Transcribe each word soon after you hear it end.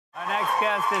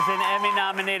guest is an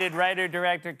Emmy-nominated writer,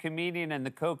 director, comedian, and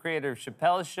the co-creator of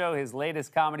Chappelle's Show. His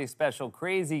latest comedy special,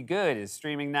 Crazy Good, is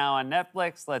streaming now on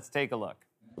Netflix. Let's take a look.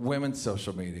 Women's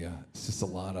social media. It's just a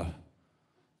lot of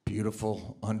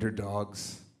beautiful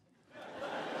underdogs.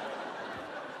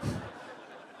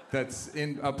 That's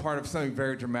in a part of something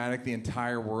very dramatic. The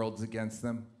entire world's against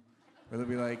them. Where they'll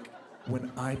be like,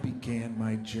 when I began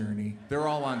my journey. They're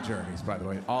all on journeys, by the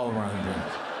way. All around the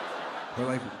journeys. They're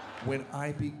like, when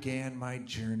I began my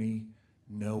journey,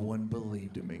 no one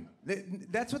believed in me.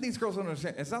 That's what these girls don't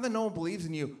understand. It's not that no one believes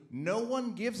in you. No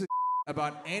one gives a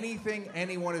about anything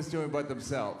anyone is doing but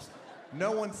themselves.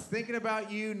 No one's thinking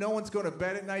about you. No one's going to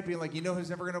bed at night being like, you know who's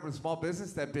never going to open a small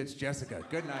business? That bitch Jessica.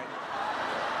 Good night.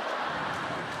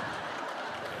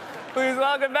 Please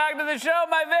welcome back to the show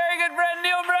my very good friend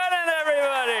Neal Brennan,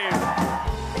 everybody.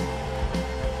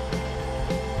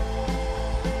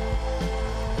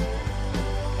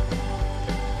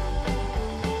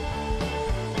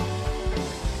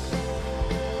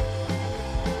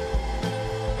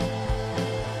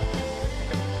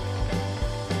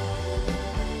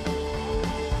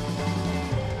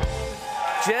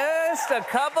 Just a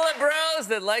couple of bros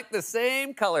that like the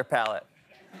same color palette.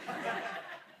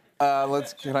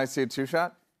 Can I see a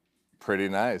two-shot? Pretty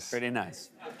nice. Pretty nice.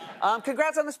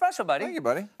 Congrats on the special, buddy. Thank you,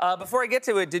 buddy. Before I get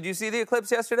to it, did you see the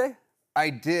eclipse yesterday?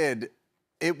 I did.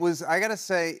 It was, I gotta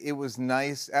say, it was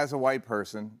nice as a white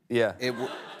person. Yeah.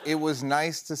 It was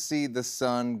nice to see the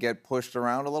sun get pushed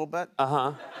around a little bit.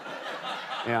 Uh-huh.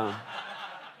 Yeah.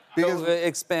 Because,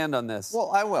 expand on this.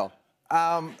 Well, I will.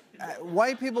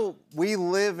 White people, we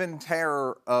live in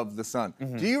terror of the sun.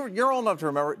 Mm-hmm. You're old enough to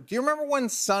remember. Do you remember when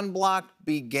sunblock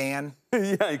began?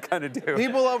 Yeah, I kind of do.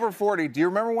 People over 40, do you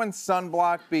remember when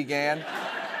sunblock began?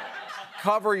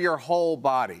 Cover your whole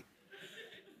body.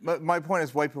 But my point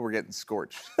is, white people were getting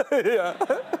scorched. Yeah.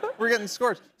 We're getting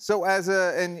scorched. So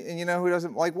and you know who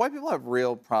doesn't, like, white people have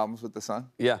real problems with the sun.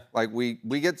 Yeah. Like, we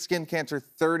get skin cancer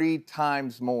 30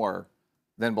 times more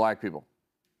than black people.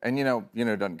 And you know,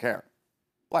 doesn't care.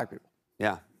 Black people.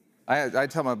 Yeah. I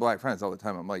tell my black friends all the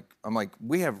time, I'm like,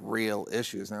 we have real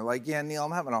issues. And they're like, yeah, Neal,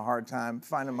 I'm having a hard time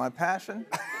finding my passion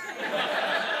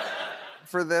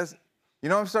for this. You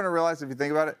know what I'm starting to realize, if you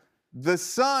think about it? The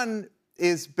sun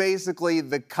is basically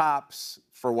the cops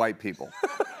for white people.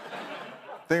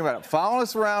 Think about it. Following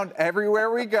us around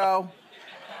everywhere we go,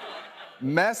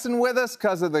 messing with us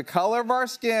because of the color of our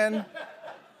skin,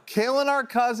 killing our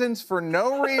cousins for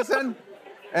no reason.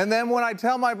 And then when I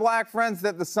tell my black friends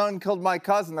that the sun killed my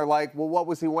cousin, they're like, well, what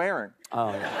was he wearing?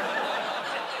 Oh, yeah.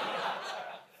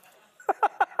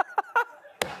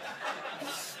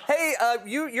 Hey,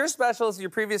 your specials, your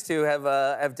previous two,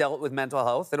 have dealt with mental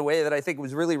health in a way that I think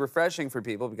was really refreshing for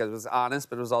people because it was honest,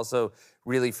 but it was also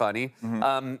really funny.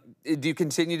 Mm-hmm. Do you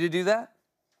continue to do that?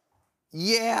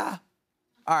 Yeah.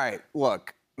 All right,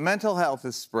 look. Mental health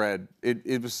is spread.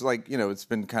 It was like, you know, it's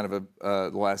been kind of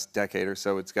the last decade or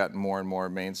so, it's gotten more and more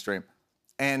mainstream.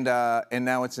 And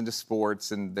now it's into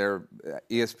sports, and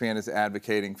ESPN is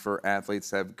advocating for athletes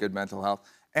to have good mental health.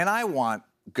 And I want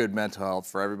good mental health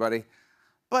for everybody,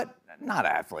 but not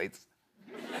athletes.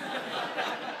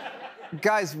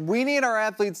 Guys, we need our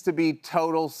athletes to be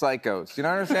total psychos. You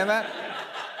don't understand that?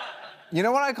 You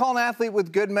know what I call an athlete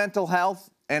with good mental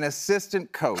health? An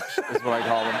assistant coach is what I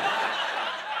call them.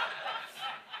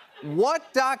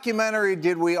 What documentary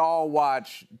did we all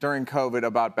watch during COVID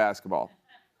about basketball?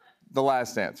 The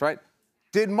Last Dance, right?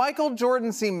 Did Michael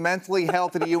Jordan seem mentally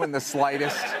healthy to you in the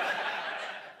slightest?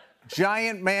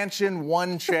 Giant mansion,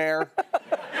 one chair.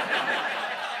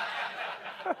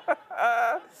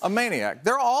 A maniac.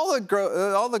 All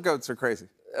the goats are crazy.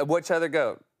 Which other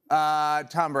goat?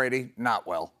 Tom Brady, not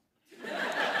well.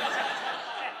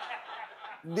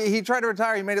 He tried to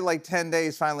retire. He made it like 10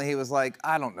 days. Finally, he was like,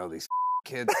 I don't know these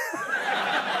kids.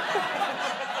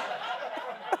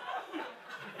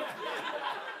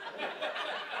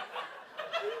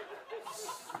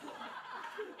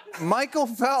 Michael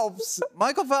Phelps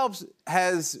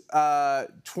has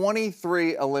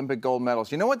 23 Olympic gold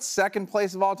medals. You know what second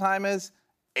place of all time is?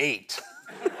 8.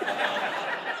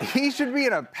 He should be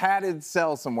in a padded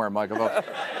cell somewhere, Michael Phelps.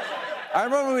 I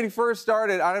remember when he first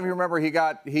started, I don't know if you remember, he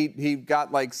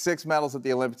got like 6 medals at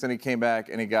the Olympics, and he came back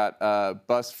and he got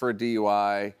busted for a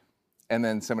DUI, and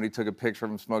then somebody took a picture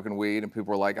of him smoking weed, and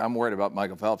people were like, I'm worried about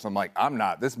Michael Phelps. I'm like, I'm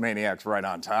not. This maniac's right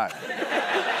on time.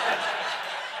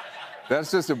 That's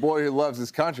just a boy who loves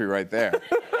his country right there.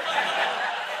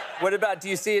 What about, do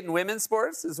you see it in women's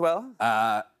sports as well?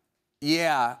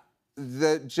 Yeah.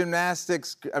 The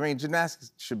gymnastics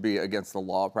should be against the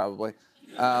law, probably.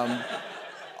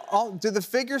 Do the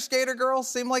figure skater girls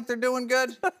seem like they're doing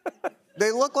good?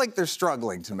 They look like they're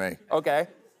struggling to me. Okay.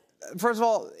 First of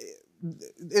all,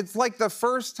 it's like the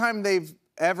first time they've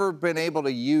ever been able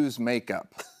to use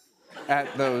makeup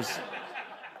at those.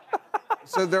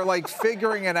 So they're like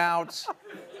figuring it out.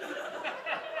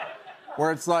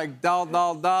 Where it's like doll,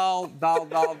 doll, doll, doll,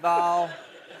 doll, doll,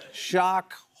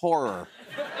 shock, horror.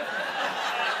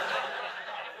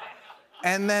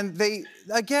 And then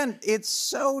again, it's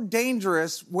so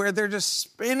dangerous where they're just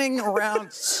spinning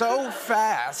around so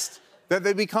fast that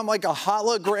they become like a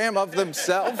hologram of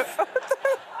themselves.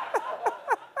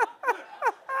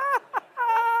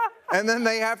 And then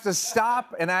they have to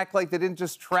stop and act like they didn't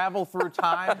just travel through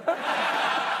time.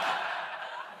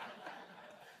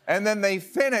 And then they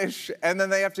finish, and then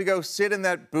they have to go sit in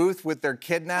that booth with their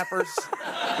kidnappers.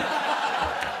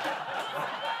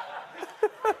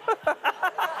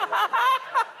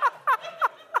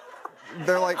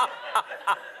 They're like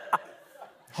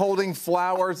holding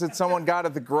flowers that someone got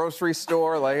at the grocery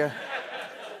store. Like,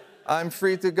 I'm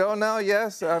free to go now.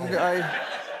 Yes,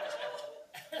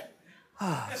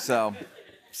 So,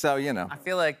 you know. I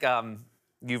feel like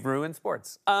you've ruined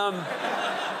sports.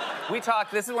 We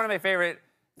talked. This is one of my favorite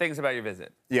things about your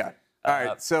visit. Yeah. All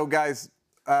right. So, guys,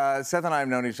 Seth and I have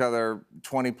known each other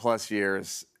 20 plus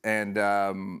years, and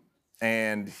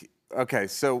okay,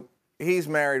 so he's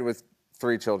married with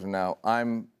 3 children now.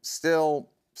 I'm still,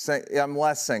 I'm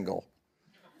less single.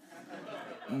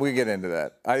 We get into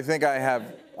that. I think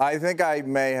I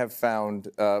may have found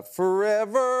a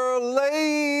forever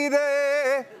lady.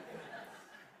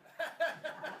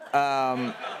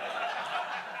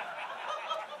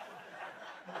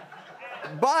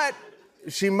 But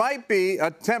she might be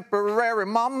a temporary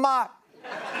mama.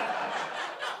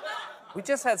 We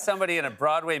just had somebody in a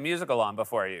Broadway musical on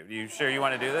before you. You sure you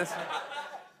want to do this?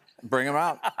 Bring him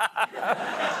out.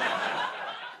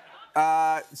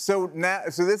 So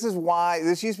this is why,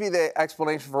 this used to be the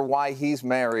explanation for why he's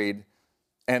married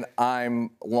and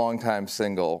I'm longtime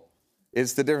single.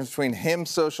 It's the difference between him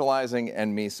socializing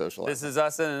and me socializing. This is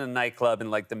us in a nightclub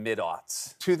in like the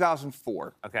mid-aughts.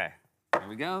 2004. Okay, here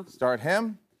we go. Start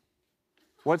him.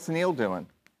 What's Neal doing?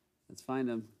 Let's find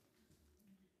him.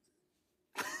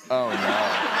 Oh, no.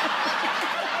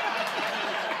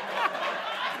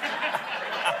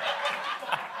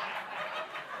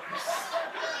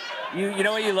 You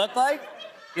know what you look like?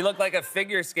 You look like a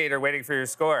figure skater waiting for your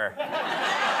score.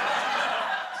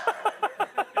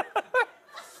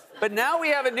 But now we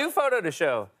have a new photo to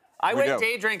show. I went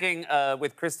day drinking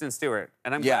with Kristen Stewart,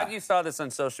 and I'm glad you saw this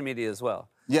on social media as well.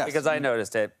 Yes. Because I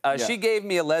noticed it. She gave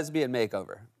me a lesbian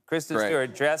makeover. Kristen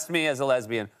Stewart dressed me as a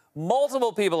lesbian.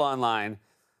 Multiple people online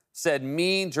said,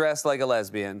 me dressed like a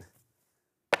lesbian.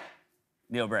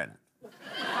 Neal Brennan.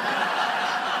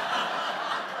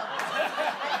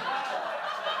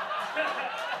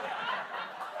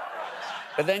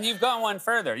 But then you've gone one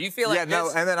further. You feel like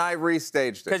this, and then I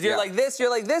restaged it. because you're like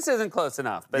this isn't close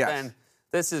enough. But then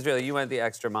this is really, you went the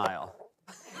extra mile.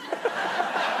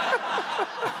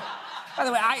 By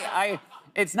the way,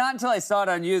 it's not until I saw it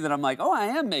on you that I'm like, oh, I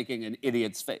am making an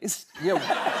idiot's face. Yeah.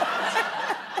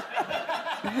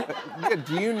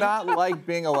 Do you not like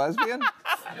being a lesbian?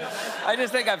 I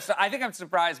think I'm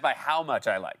surprised by how much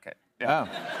I like it. Yeah.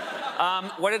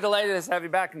 Oh. What a delight it is to have you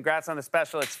back. Congrats on the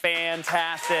special. It's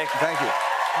fantastic. Thank you.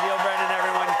 Neal Brennan,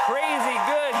 everyone. Crazy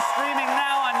good. Streaming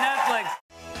now